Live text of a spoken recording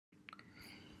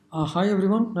Hi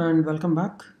everyone and welcome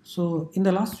back. So in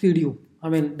the last video,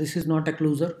 this is not a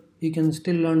closer. You can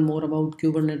still learn more about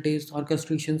Kubernetes,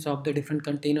 orchestrations of the different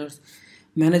containers,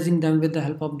 managing them with the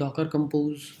help of Docker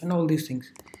Compose and all these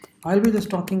things. I'll be just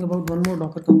talking about one more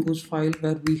Docker Compose file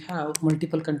where we have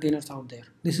multiple containers out there.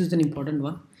 This is an important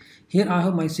one. Here I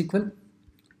have MySQL.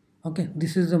 Okay,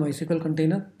 this is the MySQL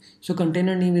container. So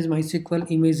container name is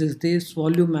MySQL, image is this,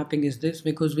 volume mapping is this,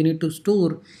 because we need to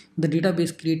store the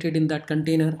database created in that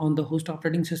container on the host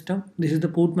operating system. This is the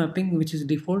port mapping, which is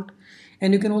default.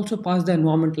 And you can also pass the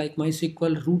environment like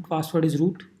MySQL, root password is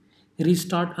root,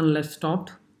 restart unless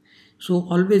stopped. So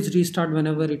always restart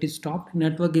whenever it is stopped.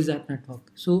 Network is app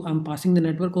network. So I'm passing the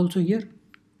network also here.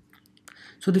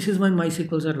 So this is my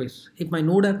MySQL service. If my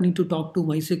node app need to talk to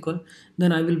MySQL,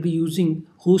 then I will be using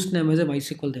host name as a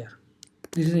MySQL there.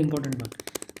 This is an important one.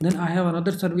 Then I have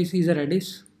another service is a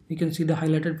Redis. You can see the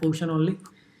highlighted portion only.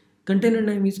 Container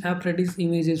name is app Redis,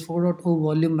 image is 4.0,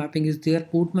 volume mapping is there,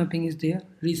 port mapping is there,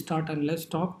 restart unless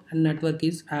stop, and network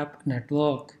is app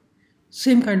network.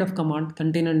 Same kind of command,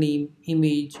 container name,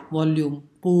 image, volume,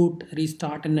 port,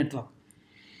 restart, and network.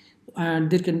 And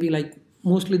there can be like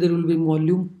mostly there will be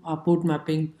volume, port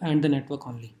mapping, and the network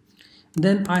only.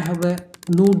 Then I have a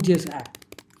Node.js app.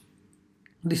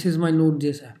 This is my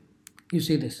Node.js app. You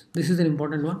see this is an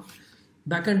important one.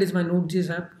 Backend is my Node.js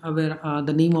app where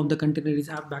the name of the container is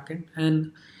app backend,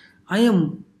 and I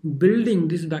am building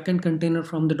this backend container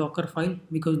from the Dockerfile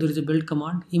because there is a build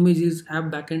command. Image is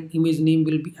app backend, image name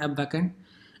will be app backend.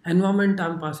 Environment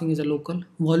I'm passing is a local.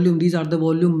 Volume, these are the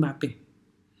volume mapping.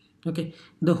 Okay,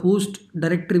 the host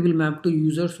directory will map to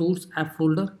user source app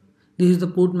folder. This is the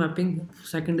port mapping.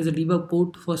 Second is a debug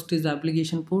port. First is the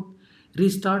application port.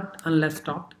 Restart unless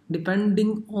stopped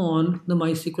depending on the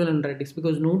MySQL and Redis,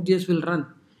 because Node.js will run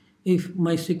if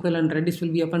MySQL and Redis will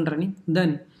be up and running.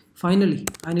 Then finally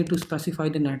I need to specify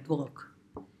the network.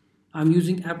 I'm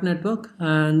using app network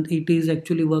and it is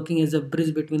actually working as a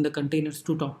bridge between the containers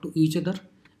to talk to each other,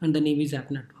 and the name is app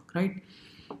network, right?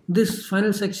 This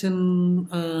final section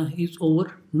is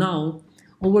over. Now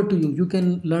over to you. You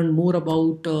can learn more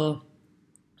about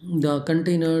the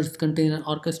containers, container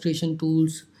orchestration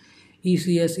tools,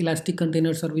 ECS, Elastic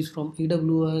Container Service from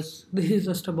AWS. This is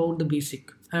just about the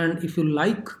basic. And if you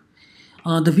like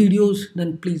the videos,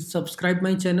 then please subscribe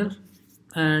my channel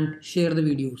and share the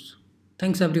videos.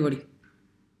 Thanks everybody.